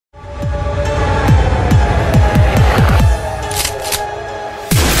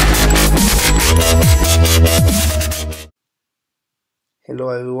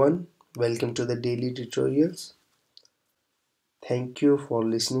Hello everyone, welcome to the daily tutorials. Thank you for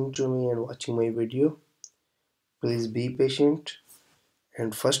listening to me and watching my video. Please be patient.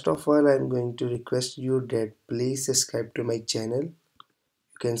 And first of all, I'm going to request you that please subscribe to my channel.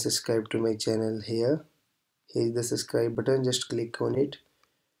 You can subscribe to my channel here. Here is the subscribe button, just click on it.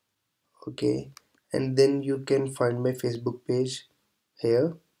 Okay, and then you can find my Facebook page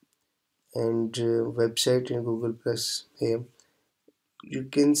here and website in Google Plus here. You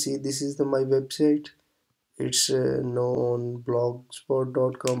can see this is my website. It's now on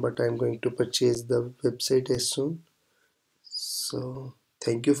blogspot.com, but I'm going to purchase the website as soon. So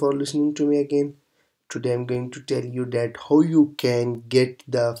thank you for listening to me again. Today I'm going to tell you that how you can get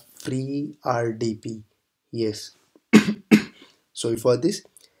the free RDP. Yes. So for this,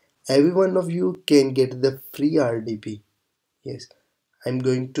 every one of you can get the free RDP. Yes. I'm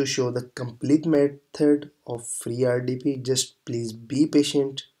going to show the complete method of free RDP. Just please be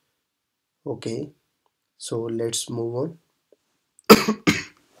patient. Okay. So let's move on.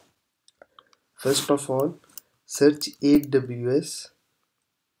 First of all, search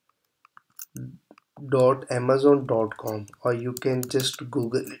aws.amazon.com or you can just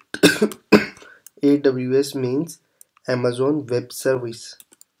Google it. AWS means Amazon Web Service.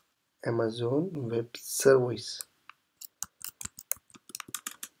 Amazon Web Service.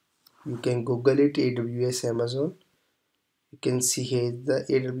 You can Google it, AWS Amazon. You can see here the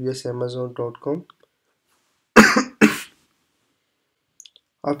awsamazon.com.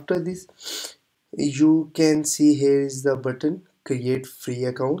 After this, you can see here is the button create free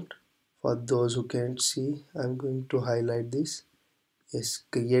account. For those who can't see, I'm going to highlight this. Yes,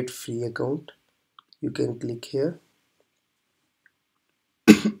 create free account. You can click here.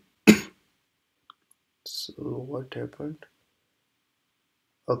 So what happened?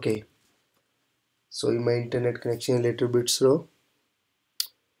 Okay, so my internet connection a little bit slow.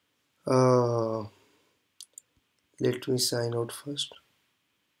 Let me sign out first.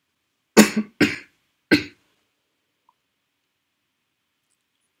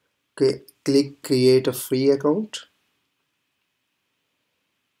 Okay, click create a free account,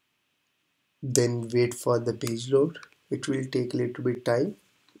 then wait for the page load. It will take a little bit time.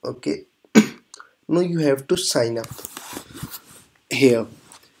 Okay, now you have to sign up here.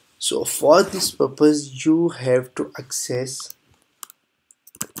 So for this purpose you have to access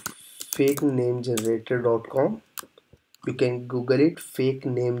fakenamegenerator.com. You can Google it, fake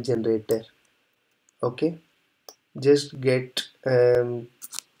name generator. Okay, just get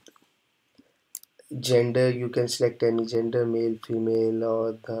gender. You can select any gender, male, female,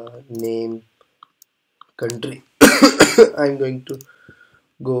 or the name, country. I'm going to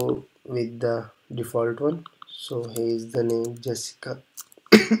go with the default one. So here is the name, Jessica.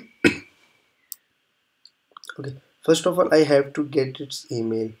 Okay, first of all I have to get its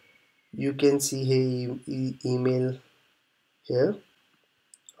email. You can see here email here.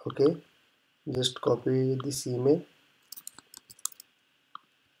 Okay, just copy this email,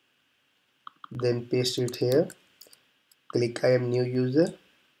 then paste it here. Click I am new user.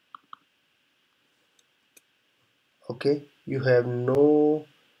 Okay, you have no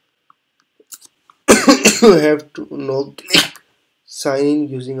you have to click sign in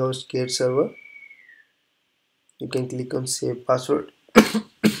using our scared server. You can click on save password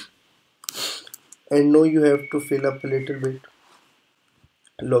and now you have to fill up a little bit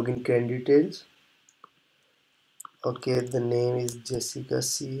login details. Okay, the name is Jessica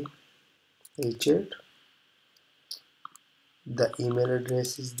C. Richard. The email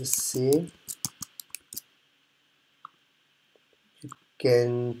address is the same. You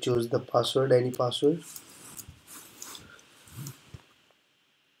can choose the password, any password.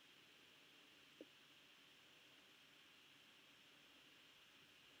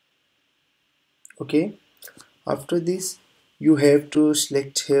 Okay, after this you have to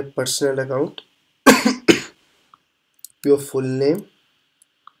select here personal account, your full name.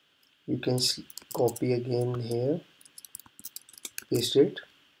 You can copy again here, paste it.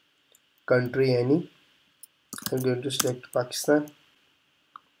 Country any. I'm going to select Pakistan.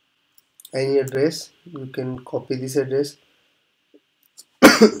 Any address, you can copy this address.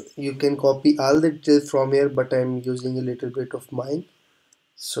 You can copy all the details from here, but I'm using a little bit of mine.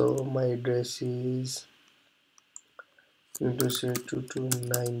 So my address is going to say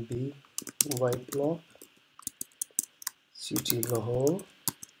 229B White Block, City Lahore,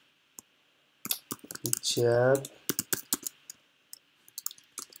 Punjab.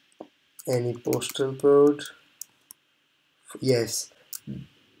 Any postal code? Yes.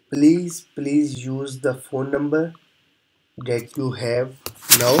 Please use the phone number that you have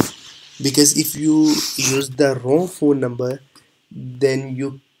now, because if you use the wrong phone number then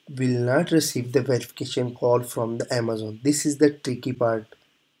you will not receive the verification call from the Amazon. This is the tricky part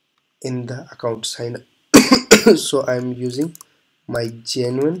in the account sign up. So I'm using my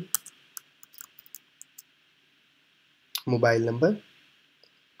genuine mobile number.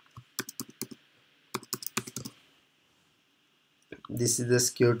 This is the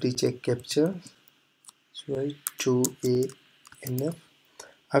security check captcha. So I 2ANF.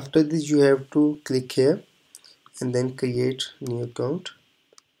 After this you have to click here and then create new account.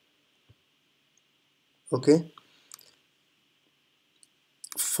 Okay,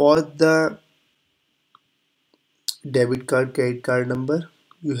 for the debit card, credit card number,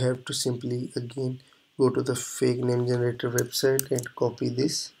 you have to simply again go to the fake name generator website and copy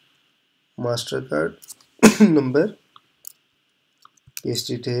this MasterCard number, paste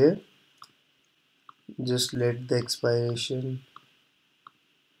it here. Just let the expiration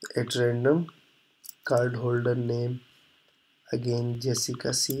at random. Card holder name again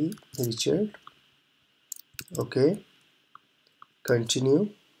Jessica C. Richard. Okay, continue.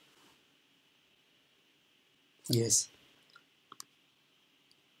 Yes,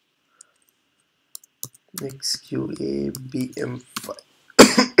 XQABM5.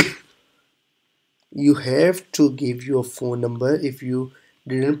 You have to give your phone number. If you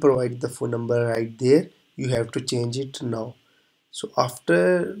didn't provide the phone number right there, you have to change it now. So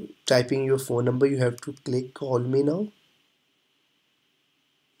after typing your phone number, you have to click call me now.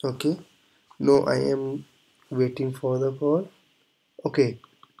 Okay, no, I am waiting for the call. Okay,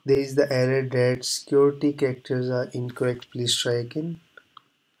 there is the error that security characters are incorrect, please try again.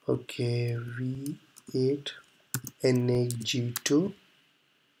 Okay, V8 NAG2,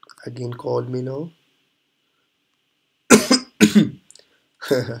 again call me now.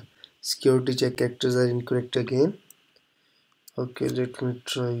 Security check characters are incorrect again. Okay, let me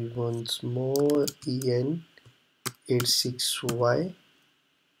try once more. EN86Y,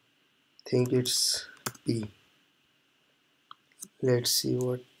 think it's P. Let's see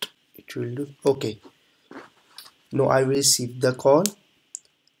what it will do. Okay, now I will receive the call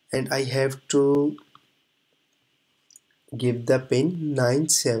and I have to give the pin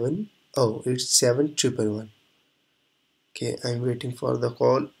 97. Oh, it's 7111. Okay, I'm waiting for the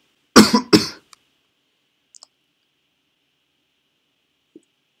call.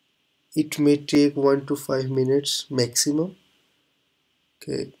 It may take 1 to 5 minutes maximum.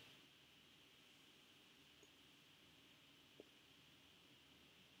 Okay,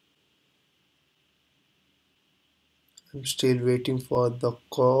 I'm still waiting for the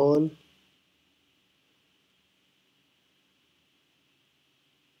call.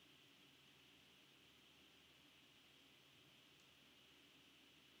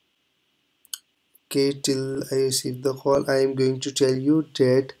 Okay, till I receive the call, I am going to tell you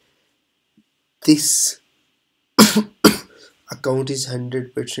that this account is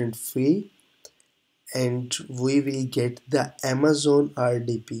 100% free and we will get the Amazon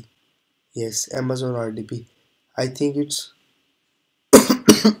RDP. Yes, Amazon RDP. I think it's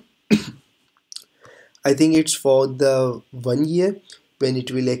I think it's for the 1 year. When it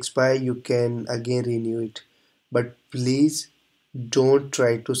will expire, you can again renew it. But please don't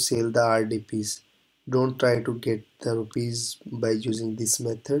try to sell the RDPs. Don't try to get the rupees by using this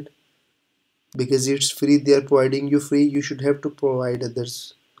method because it's free. They are providing you free. You should have to provide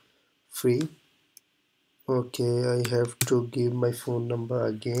others free. Okay, I have to give my phone number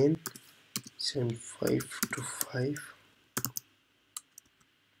again. 7525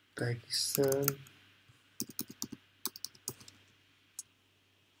 Pakistan.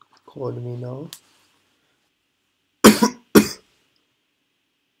 Call me now.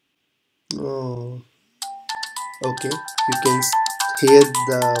 Oh, okay. You can hear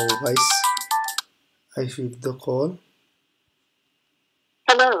the voice. I received the call.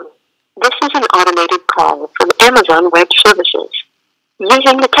 Hello. This is an automated call from Amazon Web Services.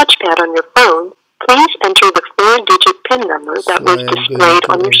 Using the touchpad on your phone, please enter the 4-digit PIN number that was displayed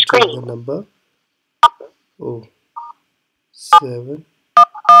on your screen. The number. Oh,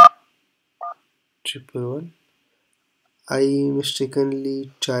 7111. I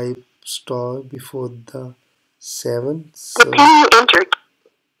mistakenly typed star before the 7. The PIN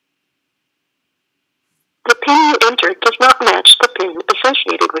you entered does not match the PIN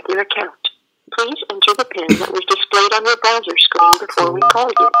associated with your account. Please enter the PIN that was displayed on your browser screen before we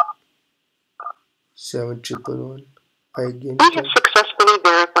called you. 7111. We have successfully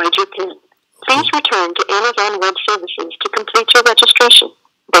verified your PIN. Please return to Amazon Web Services to complete your registration.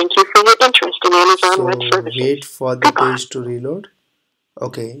 Thank you for your interest in Amazon Web Services. Wait for the page to reload.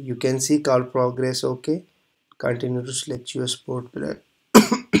 Okay, you can see call progress. Okay, continue to select your sport plan.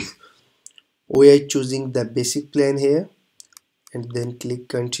 We are choosing the basic plan here and then click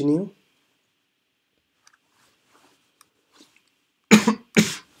continue.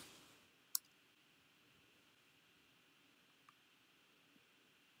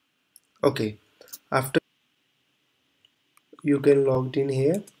 Okay, after you can logged in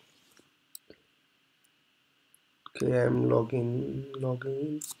here. Okay, I'm logging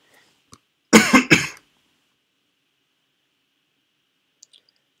in.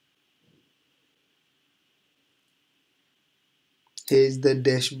 Here is the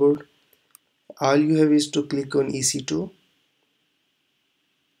dashboard. All you have is to click on EC2.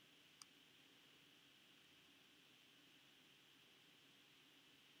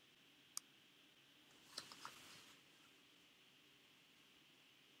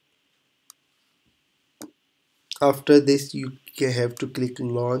 After this you have to click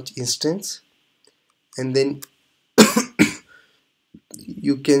launch instance, and then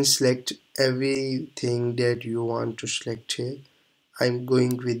you can select everything that you want to select here. I'm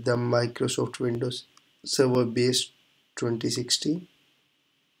going with the Microsoft Windows Server Base 2016.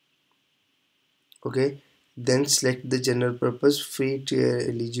 Okay, then select the general purpose free tier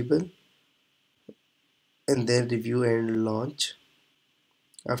eligible, and then review and launch.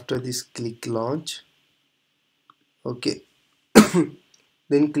 After this click launch. Okay,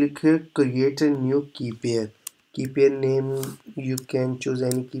 then click here create a new key pair. Key pair name, you can choose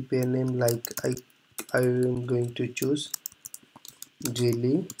any key pair name, like I am going to choose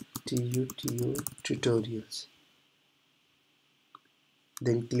daily tutorials.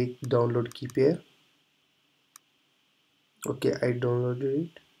 Then click download key pair. Okay, I downloaded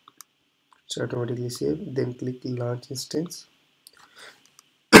it. It's automatically saved. Then click launch instance.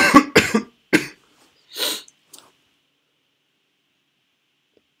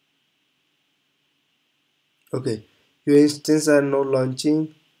 Okay, your instance are now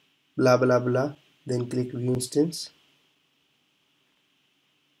launching, blah blah blah. Then click view instance.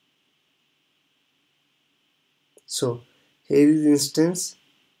 So here is instance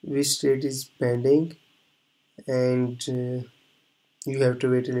which state is pending, and you have to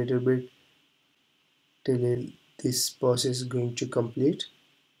wait a little bit till this process is going to complete.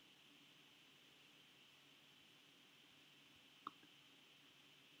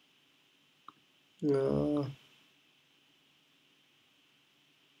 Uh,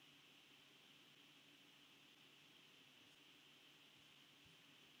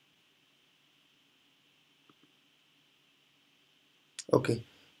 okay,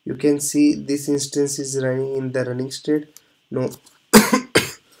 you can see this instance is running in the running state. Now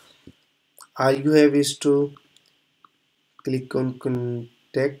all you have is to click on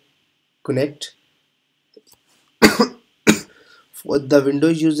connect. For the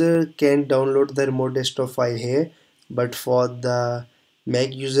Windows user can download the remote desktop file here, but for the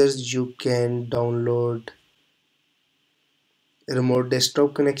Mac users you can download remote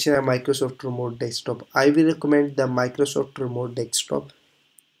desktop connection and Microsoft remote desktop. I will recommend the Microsoft remote desktop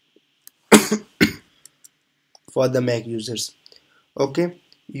for the Mac users. Okay,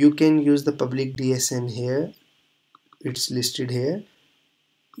 you can use the public DSN here, it's listed here,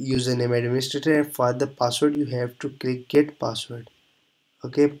 username administrator, and for the password you have to click get password.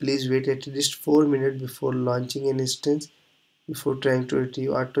 Okay, please wait at least 4 minutes before launching an instance, before trying to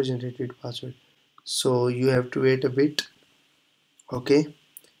retrieve auto generated password, so you have to wait a bit. Okay,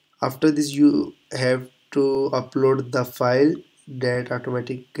 after this you have to upload the file that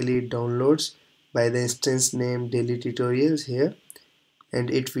automatically downloads by the instance name daily tutorials here, and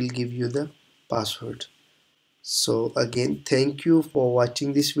it will give you the password. So again, thank you for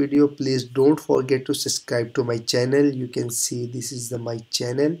watching this video. Please don't forget to subscribe to my channel. You can see this is my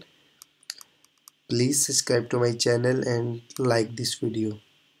channel. Please subscribe to my channel and like this video.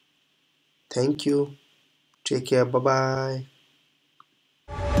 Thank you. Take care. Bye bye.